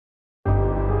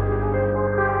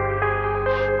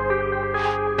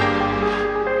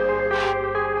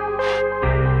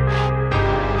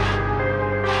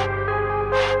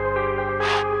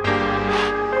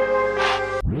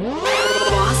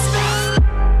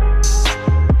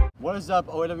What is up,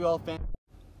 OAWL fans?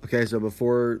 Okay, so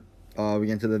before we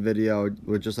get into the video,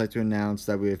 we'd just like to announce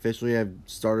that we officially have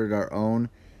started our own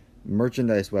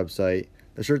merchandise website.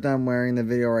 The shirt that I'm wearing in the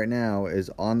video right now is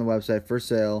on the website for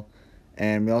sale,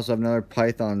 and we also have another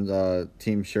Python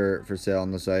team shirt for sale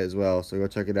on the site as well, so go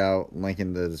check it out, link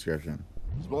in the description.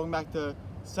 Welcome back to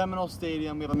Seminole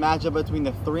Stadium. We have a matchup between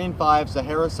the 3-5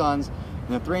 Sahara Suns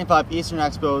and the 3-5 Eastern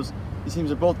Expos. These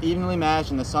teams are both evenly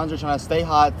matched, and the Suns are trying to stay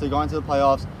hot to go into the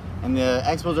playoffs, and the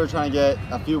Expos are trying to get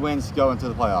a few wins to go into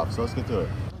the playoffs. So let's get to it.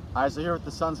 All right, so here with the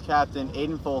Suns captain,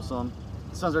 Aiden Folsom.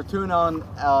 The Suns are 2-0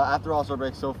 after All-Star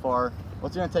break so far.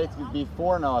 What's it going to take to be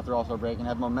 4-0 after All-Star break and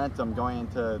have momentum going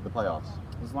into the playoffs?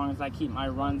 As long as I keep my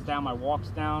runs down, my walks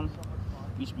down,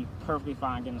 we should be perfectly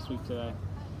fine getting a sweep today.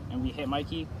 And we hit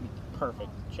Mikey, perfect,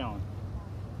 chilling.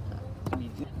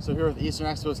 So here with Eastern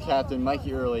Expos captain,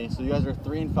 Mikey Early. So you guys are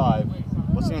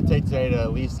 3-5. What's it going to take today to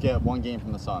at least get one game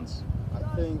from the Suns?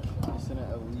 I think it's gonna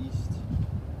at least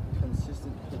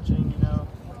consistent pitching, you know.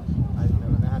 I'm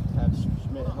gonna have to have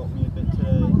Schmidt help me a bit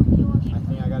today. I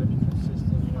think I gotta be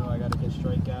consistent, you know. I gotta get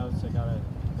strikeouts. I gotta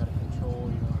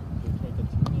control, you know. We can't get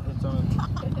too many hits on him.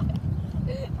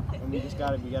 And we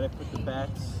gotta put the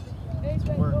bats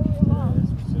to work. That's what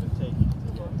it's gonna take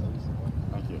to get at least one.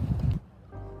 Thank you.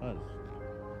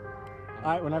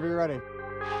 All right, whenever you're ready.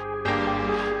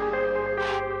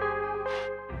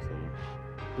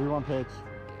 3-1 pitch.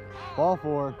 Ball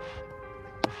 4.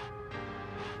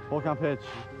 Full count pitch.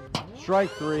 Strike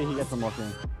 3. He gets him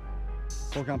looking.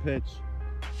 Full count pitch.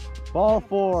 Ball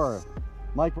 4.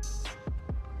 Mike.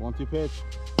 1-2 pitch.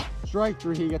 Strike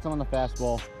 3. He gets him on the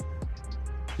fastball.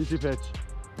 2-2 pitch.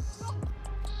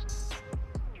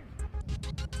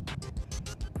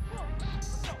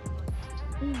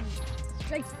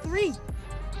 Strike 3.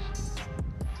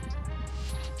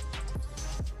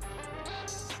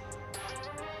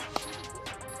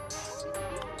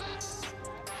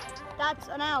 That's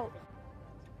an out.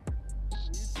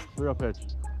 3-0 pitch.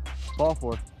 Ball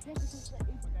 4.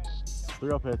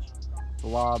 3-0 pitch. The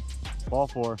lob. Ball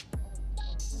 4.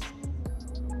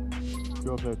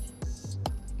 2-0 pitch.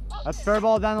 That's a fair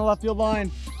ball down the left field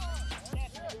line.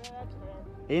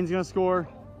 Aiden's gonna score.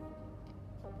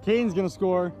 Caden's gonna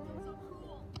score.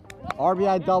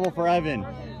 RBI double for Evan.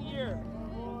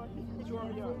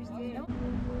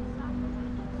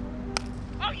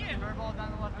 Oh yeah! Fair ball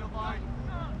down the left field line.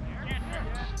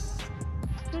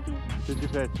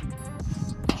 2-2 pitch.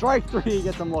 Strike 3, he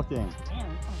gets him looking.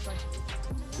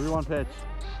 3-1 pitch.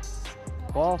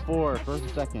 Ball 4, first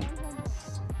and second.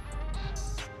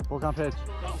 Full count pitch.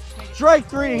 Strike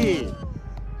 3!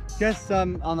 Gets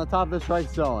on the top of the strike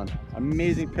zone.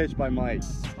 Amazing pitch by Mike.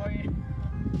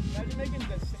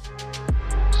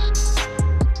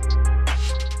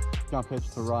 Count pitch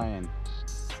to Ryan.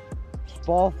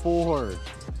 Ball 4.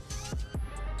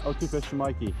 0-2 pitch to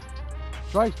Mikey.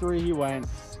 Strike 3, he went.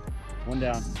 1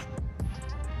 down.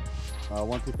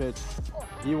 1-2 pitch.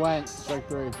 He went. Strike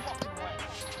 3.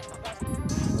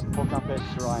 Full count pitch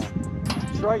to Ryan.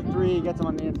 Strike 3, he gets him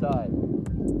on the inside.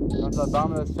 Going to the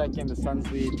bottom of the second, the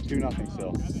Suns lead 2-0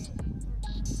 still.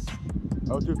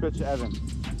 0-2 pitch to Evan.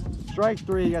 Strike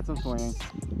 3, he gets him swinging.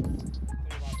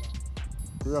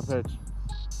 3-0 pitch.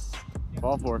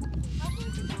 Ball 4.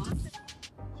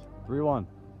 3-1.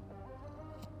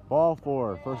 Ball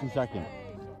 4, first and second.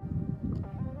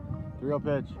 3-0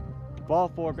 pitch. Ball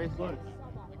 4, base loaded.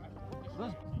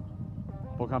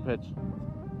 Full count pitch.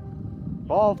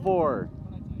 Ball 4.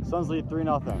 Suns lead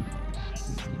 3-0.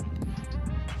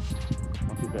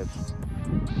 1-2 pitch.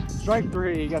 Strike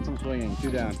 3, he gets him swinging.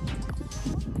 2 down.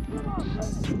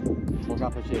 Full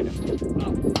count pitch,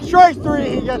 Aiden. Strike 3,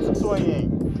 he gets him swinging.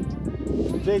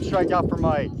 Big strikeout for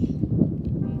Mike.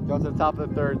 Going to the top of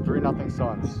the third, 3-0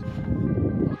 Suns.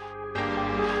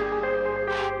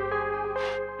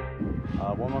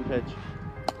 1-1 pitch.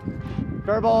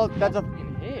 Fair ball, that's a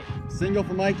single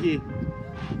for Mikey.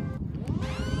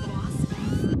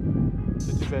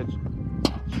 2-2 pitch.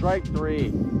 Strike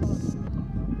 3.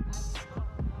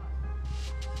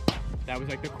 That was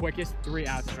like the quickest 3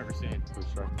 outs I've ever seen.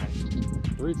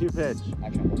 3-2 pitch.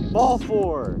 Ball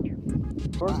 4.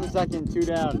 First and second, 2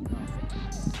 down.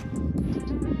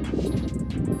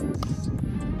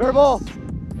 Fair ball.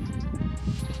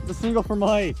 The single for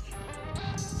Mike.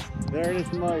 There it is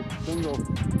for Mike. Single.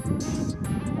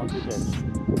 1-2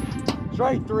 pitch.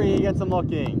 Strike 3. He gets him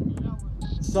looking.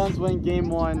 Suns win game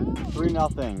 1,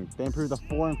 3-0. They improved to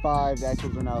 4-5. The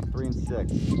Expos are now 3-6.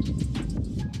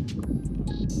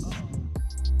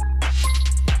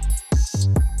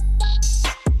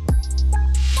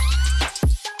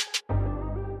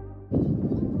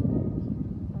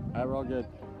 All right, we're all good.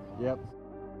 Yep.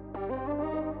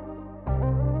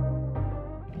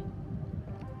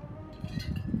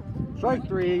 Strike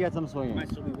 3, he gets him swinging. Might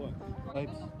still be what?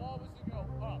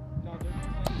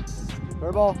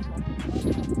 Fair ball.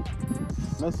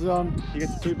 Misses him. He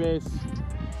gets to 2 base.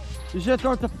 You should have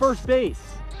thrown it to first base.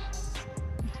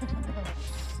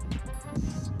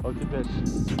 0-2 pitch.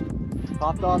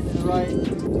 Popped off to the right.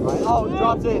 Oh,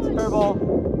 drops it. It's a fair ball.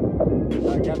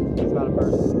 Yep, it's out of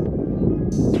first.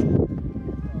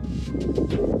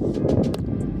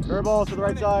 Fair ball to the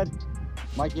right side.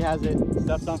 Mikey has it.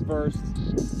 Steps on first.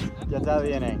 Gets out of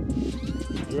the inning.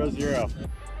 0-0.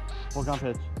 Full count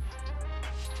pitch.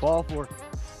 Ball 4.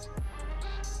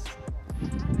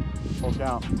 Full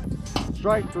count.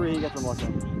 Strike 3, gets him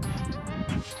looking.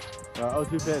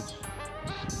 0-2 pitch.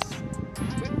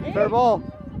 Fair ball.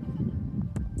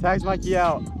 Tags Mikey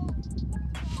out.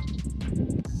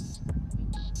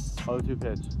 0-2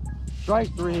 pitch.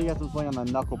 Strike 3, he gets him swing on the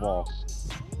knuckleball.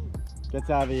 Gets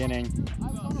out of the inning.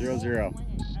 0-0.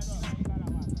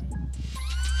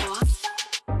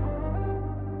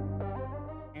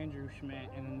 Andrew Schmidt,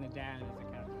 and then the dad is the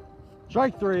captain.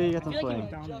 Strike 3, he gets him swinging.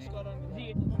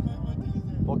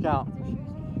 Full count.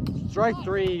 Strike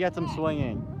 3, he gets him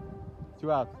swinging.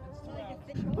 2 outs.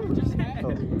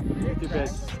 2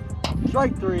 pitch.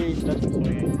 Strike 3, gets him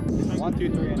swinging.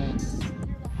 1-2-3 inning.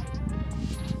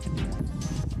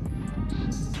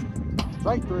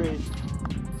 Strike 3.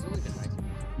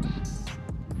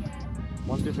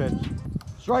 1-2 pitch.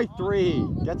 Strike 3,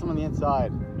 gets him on the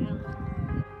inside.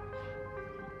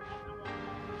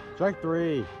 Strike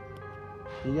 3.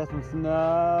 He gets him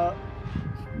snow.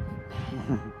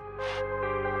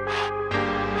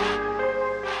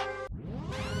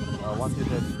 1-2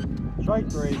 pitch. Strike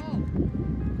 3.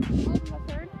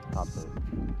 Top third.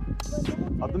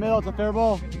 Up the middle, it's a fair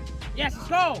ball. Yes, let's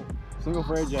go! Single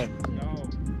for AJ. No.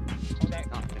 Hold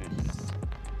that. Not finished.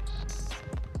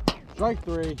 Strike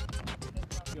 3.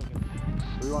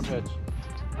 3-1 pitch.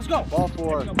 Let's go! Ball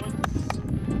 4. Let's go,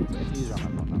 It's easier on my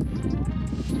phone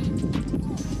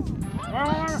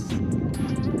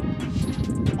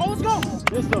oh, let's go! now.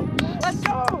 Missed him. Let's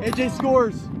go! AJ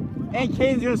scores. And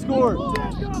Kane's gonna score.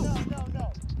 Let's go!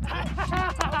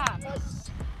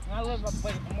 I live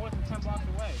like more than 10 blocks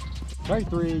away. Strike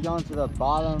 3, going to the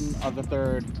bottom of the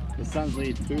 3rd. The Suns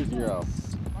lead 2-0.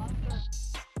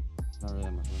 Not really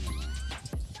that much room in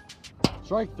there.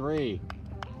 Strike 3.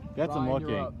 Gets him Ryan, you're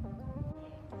looking. up.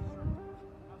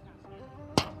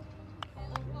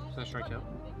 Is that strike out?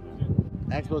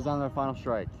 Expos down to their final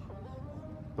strike.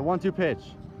 The 1-2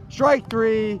 pitch. Strike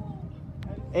 3.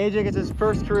 AJ gets his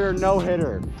first career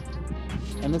no-hitter.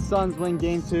 And the Suns win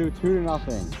game 2,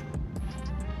 2-0.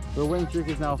 Their winning streak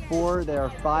is now 4. They are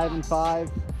 5-5.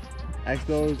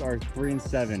 Expos are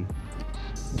 3-7.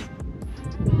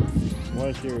 What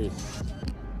a series.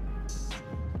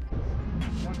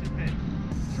 1-2 pitch.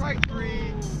 Strike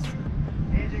 3.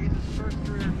 AJ gets his first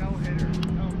career no-hitter.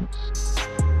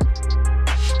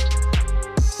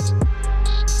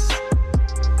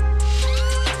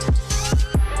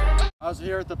 I was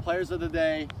here with the players of the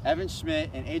day, Evan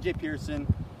Schmidt and AJ Pearson.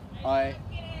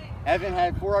 Evan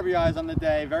had 4 RBIs on the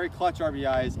day, very clutch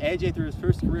RBIs. AJ threw his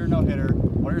first career no-hitter.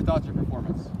 What are your thoughts on your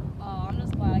performance? I'm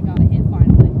just glad I got a hit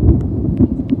finally.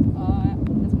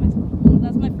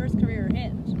 That's my first career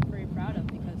hit, which I'm pretty proud of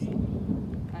because,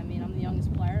 I mean, I'm the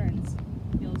youngest player and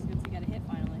it feels good to get a hit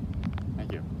finally.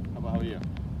 Thank you. How about you?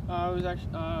 I was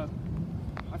actually, I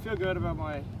feel good about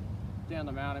my day on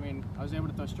the mound. I mean, I was able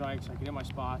to throw strikes. I could hit my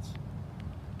spots.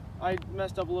 I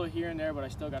messed up a little here and there, but I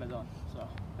still got it done. So.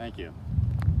 Thank you.